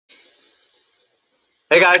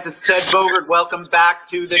Hey guys, it's Ted Bogert. Welcome back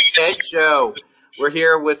to the Ted Show. We're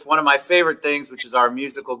here with one of my favorite things, which is our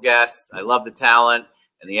musical guests. I love the talent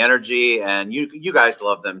and the energy, and you guys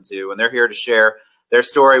love them too. And they're here to share their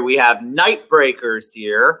story. We have Nightbreakers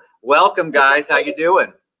here. Welcome, guys. How you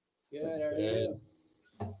doing? Good. How are you?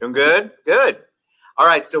 Doing good? Good. All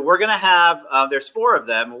right, so we're going to have, there's 4 of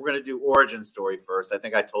them. We're going to do origin story first. I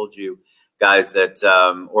think I told you guys that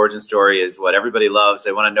origin story is what everybody loves.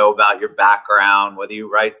 They want to know about your background, whether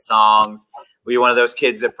you write songs, were you one of those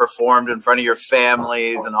kids that performed in front of your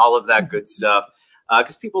families and all of that good stuff,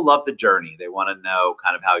 because people love the journey. They want to know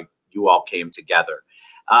kind of how you all came together.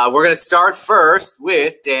 We're going to start first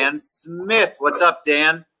with Dan Smith. What's up,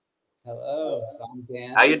 Dan? Hello, so I'm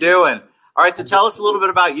Dan. How you doing? All right, so tell us a little bit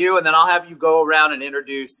about you, and then I'll have you go around and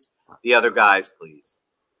introduce the other guys, please.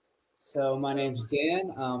 So my name's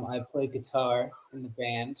Dan. I play guitar in the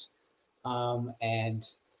band, and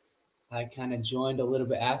I kind of joined a little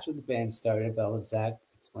bit after the band started, but I'll let Zach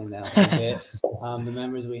explain that a little bit. The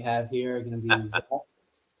members we have here are going to be Zach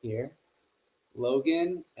here,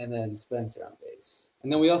 Logan, and then Spencer on bass.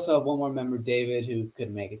 And then we also have one more member, David, who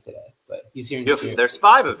couldn't make it today, but he's here in spirit. There's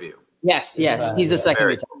 5 of you. Yes, he's the second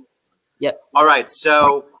guitar. Yep. All right.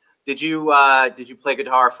 So did you play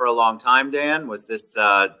guitar for a long time, Dan? Was this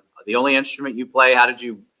the only instrument you play? How did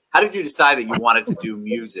you decide that you wanted to do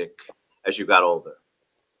music as you got older?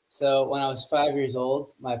 So when I was 5 years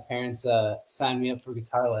old, my parents signed me up for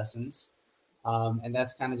guitar lessons. And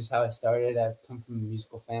that's kind of just how I started. I've come from a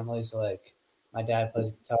musical family. So like my dad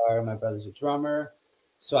plays guitar, my brother's a drummer.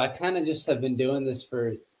 So I kind of just have been doing this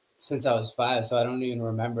since I was 5. So I don't even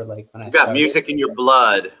remember like when I started. You got music in your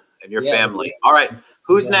blood and your family. All right.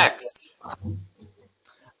 Who's next?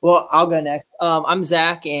 Well, I'll go next. I'm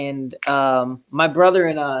Zach, and my brother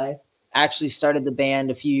and I actually started the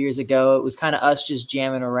band a few years ago. It was kind of us just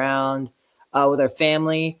jamming around with our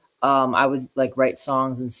family. I would like write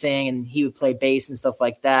songs and sing, and he would play bass and stuff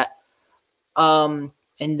like that. And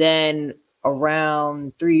then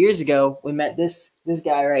around 3 years ago, we met this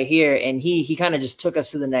guy right here, and he kind of just took us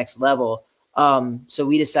to the next level. So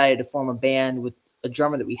we decided to form a band with a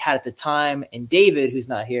drummer that we had at the time, and David, who's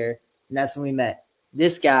not here, and that's when we met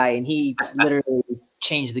this guy, and he literally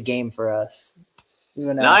changed the game for us.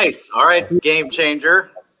 Nice. All right, game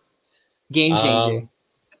changer. Game changer.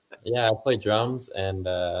 Yeah, I play drums, and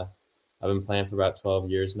I've been playing for about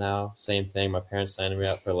 12 years now. Same thing. My parents signed me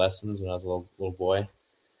up for lessons when I was a little boy.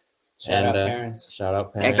 Shout out parents. Shout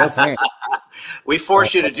out parents. We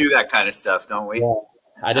force you to do that kind of stuff, don't we? Yeah.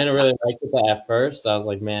 I didn't really like it at first. I was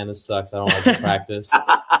like, man, this sucks. I don't like to practice.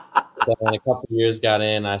 Then a couple of years got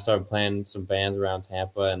in. I started playing some bands around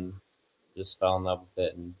Tampa and just fell in love with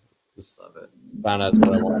it and just found out that's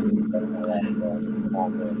what I wanted.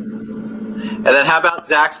 And then how about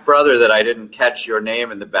Zach's brother that I didn't catch your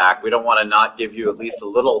name in the back? We don't want to not give you at least a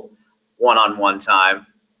little one-on-one time.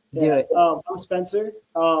 Do it. I'm Spencer.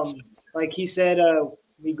 Like he said,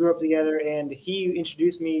 we grew up together, and he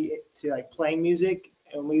introduced me to like playing music.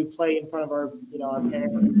 And we would play in front of our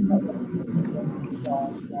parents.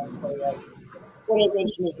 Play, like, whatever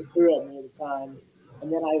instrument he threw at me at the time.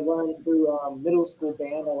 And then I learned through middle school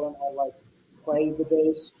band. I learned how to like play the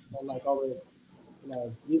bass and like all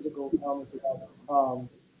the musical elements of that.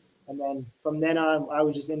 And then from then on, I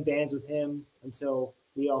was just in bands with him until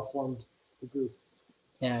we all formed the group.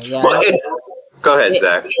 Yeah. Well, go ahead,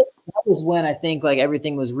 Zach. That was when I think like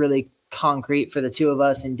everything was really concrete for the two of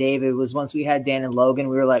us, and David was once we had Dan and Logan,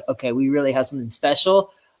 we were like, okay, we really have something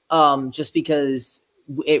special, just because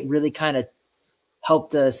it really kind of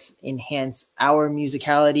helped us enhance our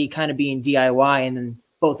musicality, kind of being DIY, and then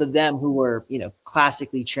both of them who were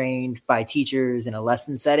classically trained by teachers in a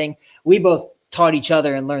lesson setting, we both taught each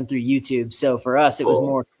other and learned through YouTube. So for us, it was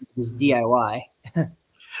more just DIY.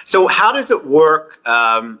 So how does it work?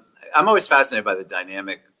 I'm always fascinated by the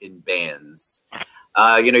dynamic in bands.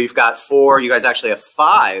 You've got 4, you guys actually have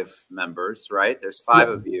 5 members, right? There's 5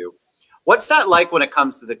 of you. What's that like when it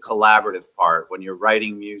comes to the collaborative part, when you're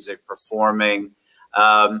writing music, performing?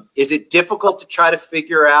 Is it difficult to try to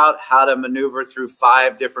figure out how to maneuver through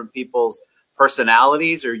 5 different people's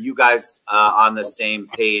personalities, or are you guys on the same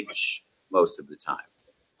page most of the time?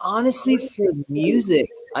 Honestly, for music,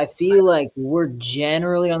 I feel like we're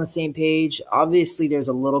generally on the same page. Obviously, there's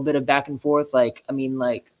a little bit of back and forth.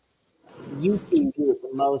 You can do it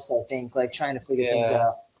the most, I think, like trying to figure things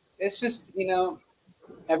out. It's just,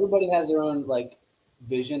 everybody has their own like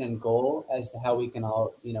vision and goal as to how we can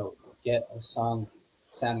all, get a song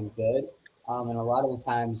sounding good. And a lot of the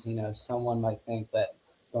times, someone might think that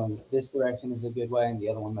going this direction is a good way, and the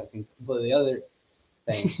other one might think completely the other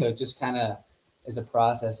thing. So it just kind of is a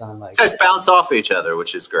process on like. You guys bounce off each other,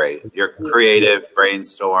 which is great. You're creative,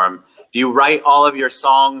 brainstorm. Do you write all of your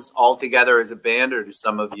songs all together as a band, or do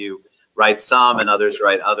some of you write some and others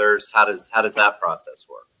write others? How does that process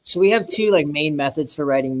work? So we have two like main methods for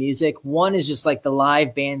writing music. One is just like the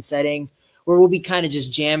live band setting where we'll be kind of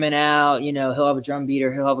just jamming out, you know, he'll have a drum beat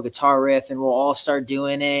or he'll have a guitar riff and we'll all start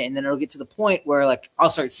doing it. And then it'll get to the point where like I'll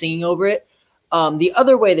start singing over it. The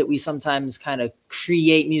other way that we sometimes kind of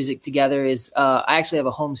create music together is I actually have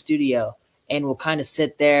a home studio and we'll kind of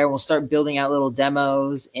sit there, we'll start building out little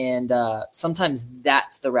demos. And sometimes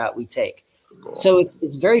that's the route we take. Cool. So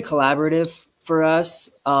it's very collaborative for us.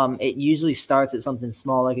 It usually starts at something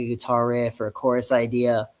small like a guitar riff or a chorus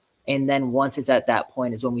idea. And then once it's at that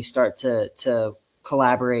point is when we start to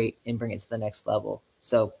collaborate and bring it to the next level.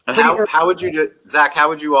 So and how would you, Zach, how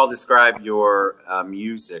would you all describe your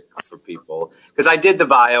music for people? Because I did the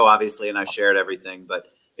bio, obviously, and I shared everything, but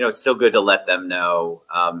you know, it's still good to let them know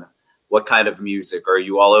what kind of music. Are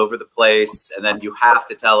you all over the place? And then you have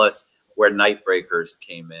to tell us where Nightbreakers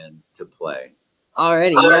came in to play.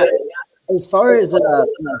 Alrighty, yeah. As far as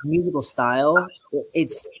musical style,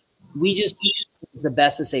 it's the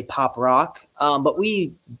best to say pop rock, but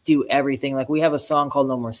we do everything. Like we have a song called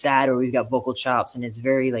No More Sad where we've got vocal chops and it's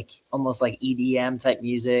very like almost like EDM type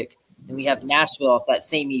music. And we have Nashville off that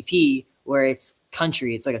same EP where it's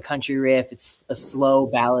country. It's like a country riff. It's a slow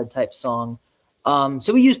ballad type song.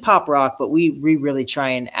 So we use pop rock, but we really try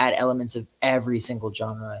and add elements of every single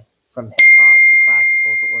genre from hip hop to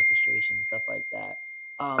classical to orchestration and stuff like that.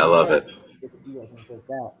 I love it. You guys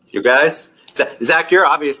You guys, Zach, you're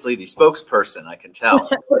obviously the spokesperson. I can tell.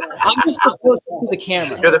 I'm just the closest to the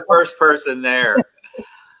camera. You're the first person there.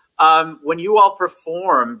 When you all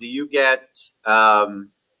perform, do you get?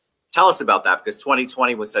 Tell us about that because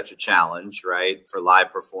 2020 was such a challenge, right, for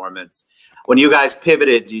live performance. When you guys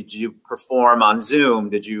pivoted, did you perform on Zoom?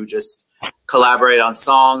 Did you just collaborate on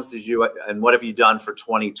songs? Did you? And what have you done for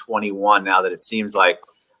 2021 now that it seems like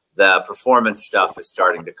the performance stuff is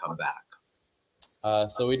starting to come back?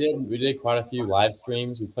 So we did quite a few live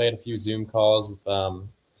streams. We played a few Zoom calls with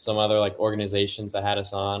some other like organizations that had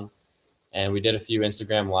us on, and we did a few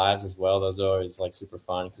Instagram lives as well. Those are always like super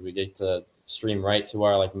fun because we get to stream right to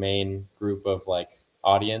our like main group of like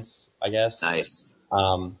audience, I guess. Nice.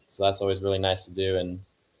 So that's always really nice to do, and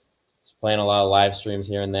just playing a lot of live streams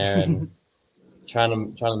here and there, and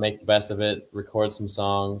trying to make the best of it. Record some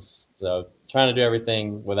songs. So trying to do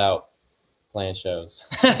everything without playing shows.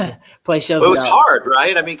 Play shows. Well, it was hard,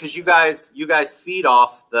 right? I mean, because you guys feed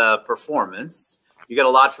off the performance. You get a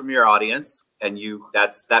lot from your audience, and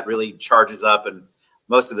that really charges up, and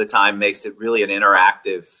most of the time makes it really an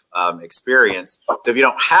interactive experience. So if you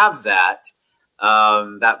don't have that,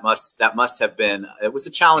 that must have been, it was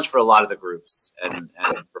a challenge for a lot of the groups and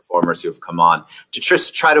performers who have come on to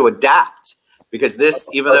just try to adapt. Because this,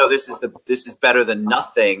 even though this is better than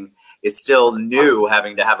nothing, it's still new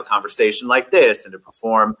having to have a conversation like this and to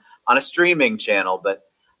perform on a streaming channel. But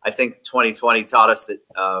I think 2020 taught us that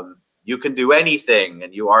you can do anything,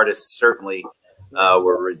 and you artists certainly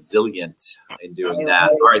were resilient in doing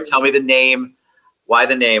that. All right, tell me the name. Why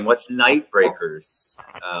the name? What's Nightbreakers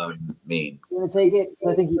mean? You want to take it?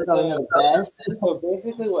 I think you probably know the best. So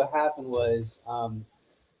basically what happened was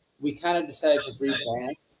we kind of decided to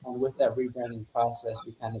rebrand. And with that rebranding process,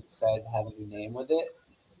 we kind of decided to have a new name with it.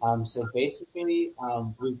 So basically,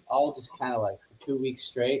 we all just kind of like for 2 weeks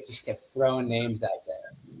straight, just kept throwing names out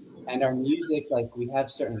there. And our music, like we have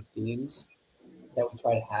certain themes that we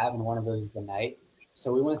try to have, and one of those is the night.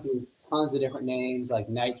 So we went through tons of different names, like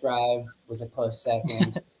Night Drive was a close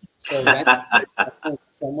second. So then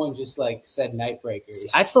someone just like said Nightbreakers.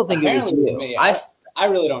 I still think Apparently it was you. me. I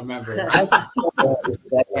really don't remember. I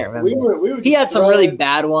can't remember. We were he had some really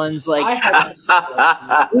bad ones, like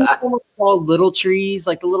I called little trees,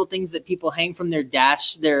 like the little things that people hang from their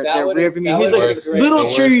dash, their rear view mirror. He's like little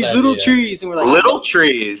trees, and we're like little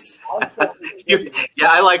trees. Yeah,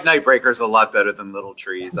 I like Nightbreakers a lot better than Little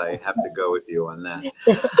Trees. I have to go with you on that.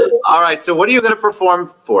 All right, so what are you going to perform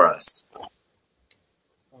for us?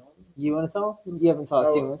 You want to tell him? You haven't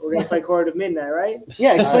talked too much. We're going to play Quarter to Midnight, right?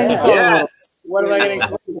 Yeah, explain the song. Yes. What am I going to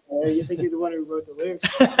explain? You think you're the one who wrote the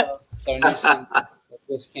lyrics? So new song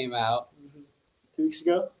just came out 2 weeks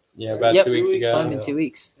ago? Yeah, about 2 weeks ago. It's only been 2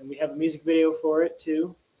 weeks. And we have a music video for it,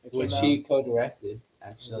 too. which he co-directed,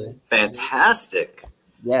 actually. Fantastic.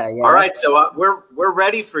 Yeah, yeah. All right, so we're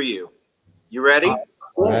ready for you. You ready?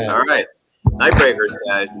 All right. Nightbreakers,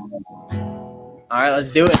 guys. All right, let's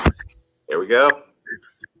do it. Here we go.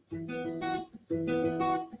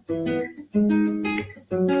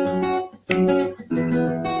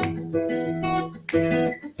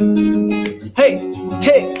 Hey,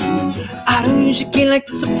 I don't usually get like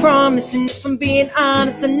this, I promise. And if I'm being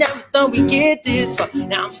honest, I never thought we'd get this far.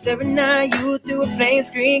 Now I'm staring at you through a plain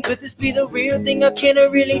screen. Could this be the real thing? I can't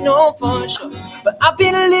really know for sure. But I've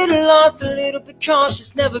been a little lost, a little bit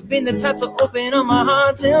cautious. Never been the type to open up my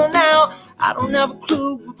heart till now. I don't have a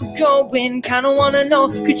clue where we're going. Kinda wanna know,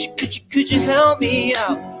 could you help me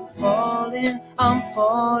out? I'm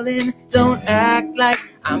falling. Don't act like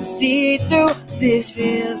I'm see-through. This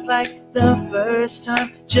feels like the first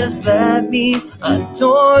time. Just let me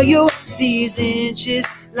adore you. These inches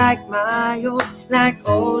like miles, like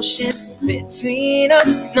oceans between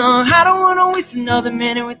us. No, I don't wanna waste another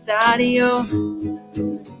minute without you.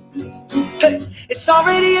 Hey, it's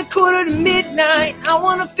already 1:45. I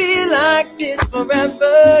wanna feel like this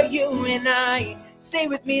forever. You and I, stay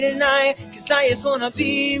with me tonight, 'cause I just wanna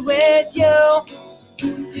be with you.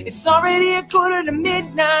 It's already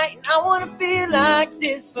 1:45. I wanna feel like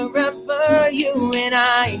this forever. You and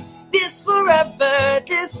I, this forever,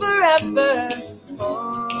 this forever.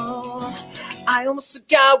 Oh, I almost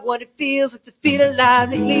forgot what it feels like to feel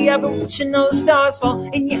alive. Lately I've been watching all the stars fall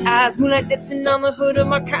in your eyes. Moonlight dancing on the hood of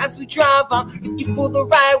my car as we drive on. Looking for the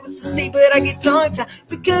ride, what's to say, but I get tongue-tied.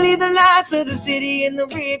 We can leave the lights of the city in the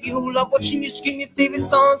rear view. Love watching you scream your favorite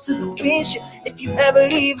songs to the windshield. If you ever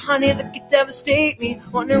leave, honey, that could devastate me.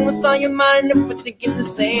 Wondering what's on your mind, and if we're thinking the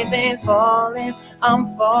same things. I'm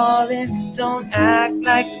falling. Don't act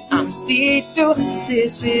like I'm see-through.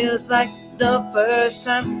 This feels like the first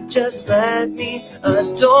time. Just let me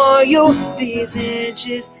adore you. These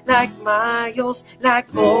inches like miles, like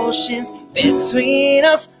oceans between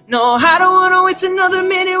us. No, I don't wanna waste another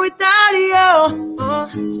minute without you.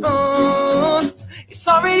 It's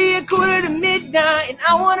already 1:45, and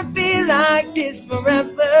I wanna feel like this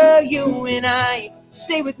forever. You and I,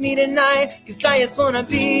 stay with me tonight, 'cause I just wanna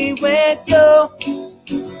be with you.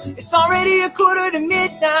 It's already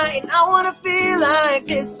 1:45, and I wanna feel like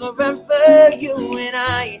this forever. You and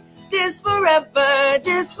I, this forever,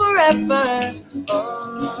 this forever.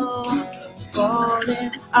 Oh,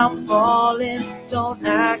 I'm falling. Don't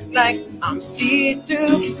act like I'm see-through,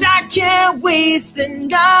 'cause I can't waste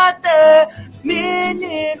another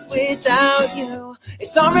minute without you.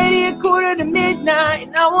 It's already 1:45,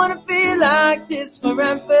 and I wanna feel like this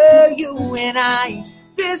forever. You and I,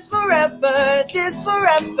 this forever, this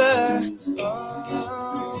forever.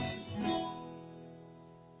 Oh.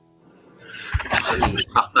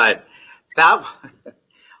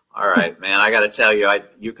 All right, man. I got to tell you,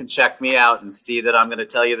 you can check me out and see that I'm going to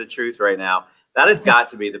tell you the truth right now. That has got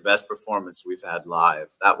to be the best performance we've had live.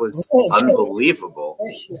 That was unbelievable.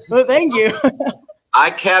 Well, thank you. I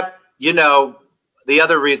kept, the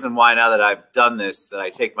other reason why now that I've done this, that I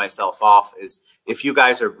take myself off is if you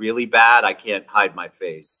guys are really bad, I can't hide my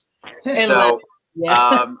face. So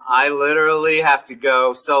I literally have to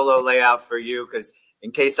go solo layout for you, because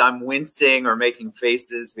in case I'm wincing or making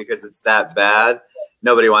faces because it's that bad,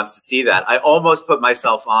 nobody wants to see that. I almost put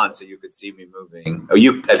myself on so you could see me moving. Oh,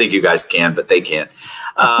 I think you guys can, but they can't.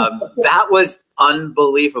 That was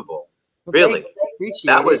unbelievable. Really.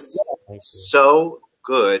 That was so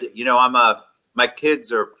good. My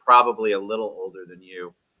kids are probably a little older than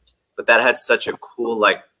you, but that had such a cool,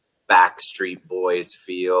 like, Backstreet Boys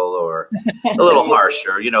feel, or a little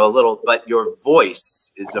harsher, but your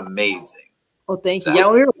voice is amazing. Well, thank you. Yeah,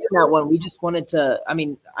 we were in that one. We just wanted to,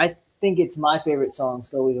 I think it's my favorite song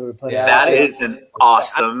still we've ever put out. That is an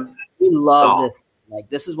awesome we love song. This. Like,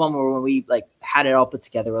 this is one where when we had it all put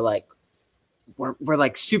together, we're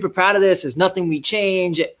like super proud of this. There's nothing we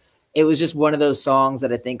change. It was just one of those songs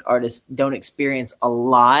that I think artists don't experience a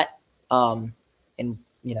lot.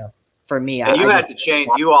 For me, and you all had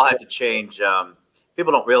to change.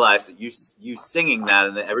 People don't realize that you singing that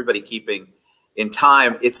and everybody keeping in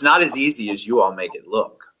time. It's not as easy as you all make it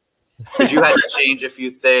look, because you had to change a few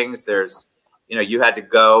things. There's, you had to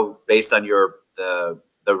go based on the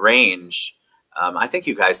range. I think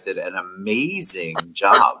you guys did an amazing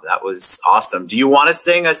job. That was awesome. Do you want to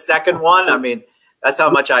sing a second one? That's how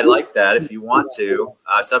much I like that. If you want to,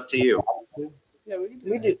 it's up to you. Yeah,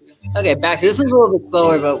 we do. Okay, back to this one's a little bit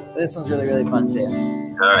slower, but this one's really, really fun too.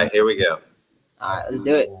 All right, here we go. All right, let's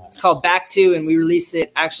do it. It's called Back To, and we released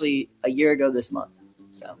it actually a year ago this month.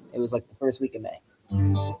 So it was like the first week of May.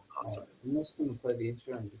 Awesome. I'm just going to play the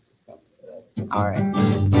intro and just come to that. All right.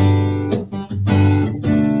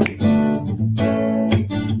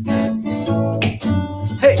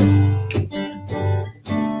 Hey.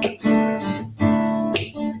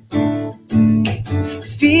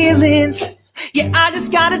 Feelings. Yeah, I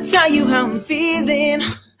just gotta tell you how I'm feeling,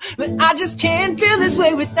 but I just can't feel this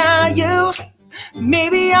way without you.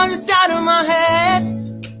 Maybe I'm just out of my head.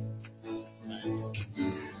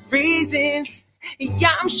 reasons.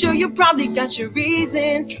 Yeah, I'm sure you probably got your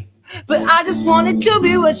reasons, but I just wanted to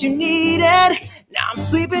be what you needed. Now I'm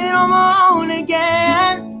sleeping on my own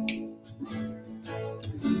again.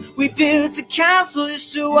 We built a castle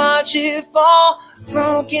just to watch it fall.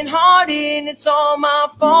 Broken hearted and it's all my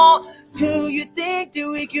fault. Who you think that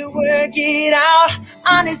we could work it out?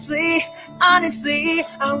 Honestly, I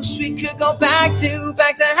wish we could go back to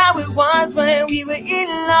how it was when we were in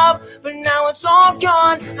love. But now it's all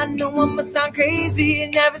gone. I know I must sound crazy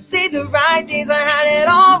and never say the right things. I had it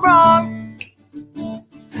all wrong.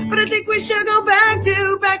 But I think we should go back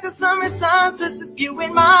to summer sunsets with you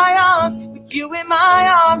in my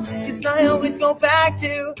arms, Cause I always go back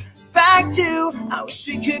to, I wish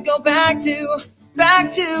we could go back to me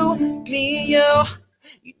and you.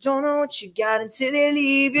 You don't know what you got until they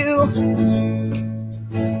leave you.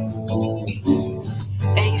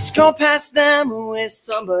 And you scroll past them with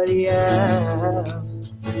somebody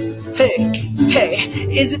else. Hey,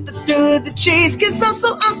 is it the thrill of the chase? Cause I'm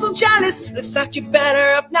so jealous. Looks like you're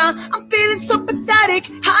better up now. I'm feeling so pathetic.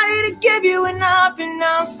 I didn't give you enough, and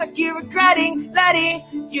now I'm stuck here regretting letting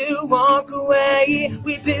you walk away.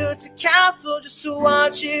 We built a castle just to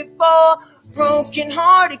watch it fall. Broken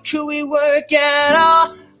hearted, could we work it all?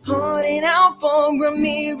 Holding out for a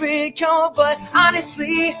miracle, but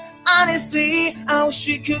honestly, I wish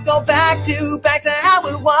we could go back to how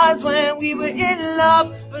it was when we were in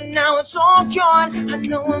love. But now it's all gone. I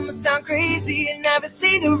know I must sound crazy and never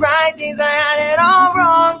say the right things. I had it all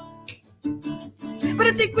wrong. But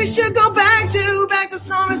I think we should go back to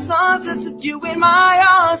summer sunsets with you in my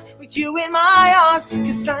arms,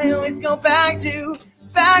 Cause I always go back to,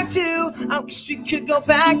 I wish we could go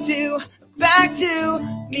back to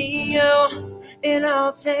me, you, and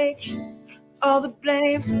I'll take all the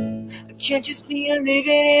blame. Can't you see I'm living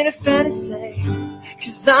in a fantasy?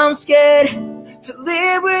 Cause I'm scared to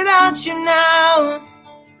live without you now.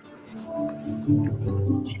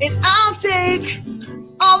 And I'll take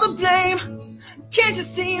all the blame. Can't you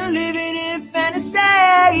see I'm living in a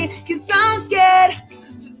fantasy? Cause I'm scared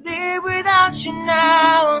to live without you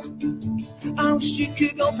now. I wish we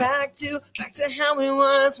could go back to how it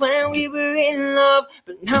was when we were in love.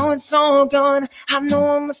 But now it's all gone. I know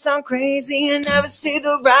I must sound crazy and never say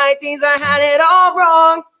the right things. I had it all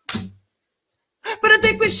wrong. But I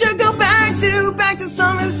think we should go back to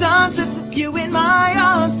summer sunsets with you in my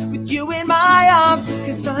arms,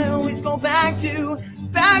 Cause I always go back to,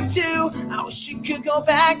 I wish you could go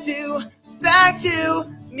back to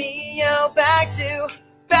me, oh, back to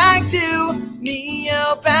me,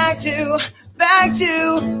 oh, back to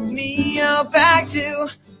me, oh,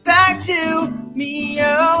 back to me,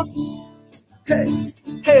 oh.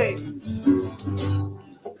 Hey.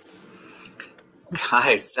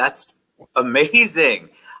 Guys, that's amazing.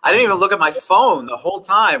 I didn't even look at my phone the whole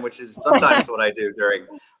time, which is sometimes what I do during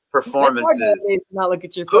performances. Not look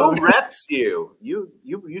at your phone. Who reps you?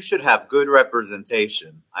 You should have good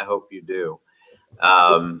representation. I hope you do.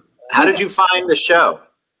 How did you find the show?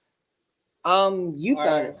 You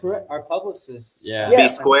found it, correct? Our publicist. Yeah. B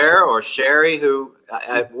Square or Sherry, who,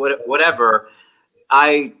 whatever.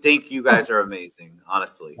 I think you guys are amazing,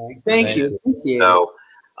 honestly. Thank you. So,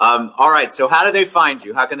 all right. So how do they find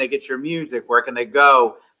you? How can they get your music? Where can they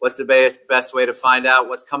go? What's the best way to find out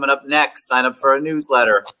what's coming up next? Sign up for a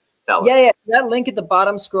newsletter. Tell us. Yeah. That link at the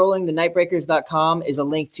bottom scrolling, the nightbreakers.com, is a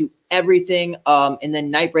link to everything. And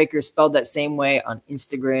then Nightbreakers spelled that same way on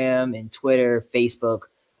Instagram and Twitter, Facebook,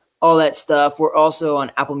 all that stuff. We're also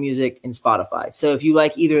on Apple Music and Spotify. So if you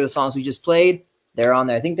like either of the songs we just played, they're on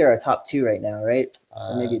there. I think they're our top 2 right now, right?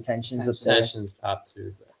 Or maybe Attention's up there. Attention's top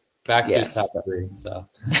 2. Back to top 3. So.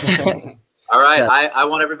 All right. I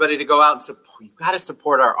want everybody to go out and support. You got to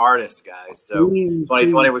support our artists, guys. So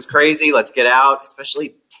 2020 was crazy. Let's get out,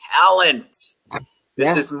 especially talent.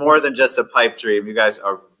 This is more than just a pipe dream. You guys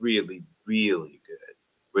are really, really good.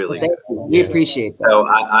 Really good. We appreciate that. So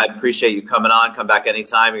I appreciate you coming on. Come back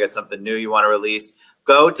anytime. You got something new you want to release.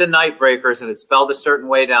 Go to Nightbreakers, and it's spelled a certain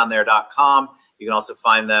way down there.com. You can also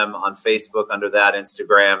find them on Facebook under that,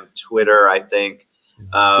 Instagram, Twitter, I think.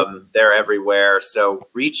 They're everywhere. So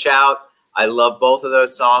reach out. I love both of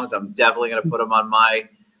those songs. I'm definitely going to put them on my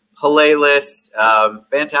playlist.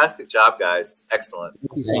 Fantastic job, guys. Excellent.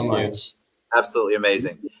 Thank you so much. Absolutely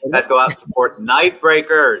amazing. Guys, go out and support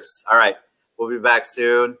Nightbreakers. All right. We'll be back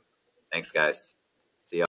soon. Thanks, guys.